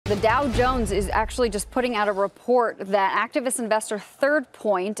The Dow Jones is actually just putting out a report that activist investor Third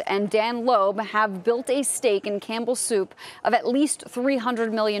Point and Dan Loeb have built a stake in Campbell Soup of at least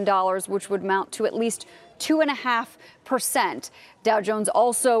 $300 million, which would amount to at least 2.5%. Dow Jones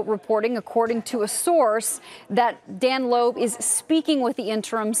also reporting, according to a source, that Dan Loeb is speaking with the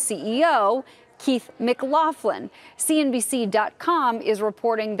interim CEO, Keith McLaughlin. CNBC.com is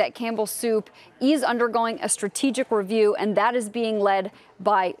reporting that Campbell Soup is undergoing a strategic review, and that is being led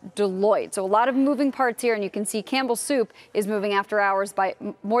by Deloitte. So a lot of moving parts here, and you can see Campbell Soup is moving after hours by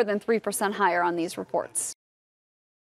more than 3% higher on these reports.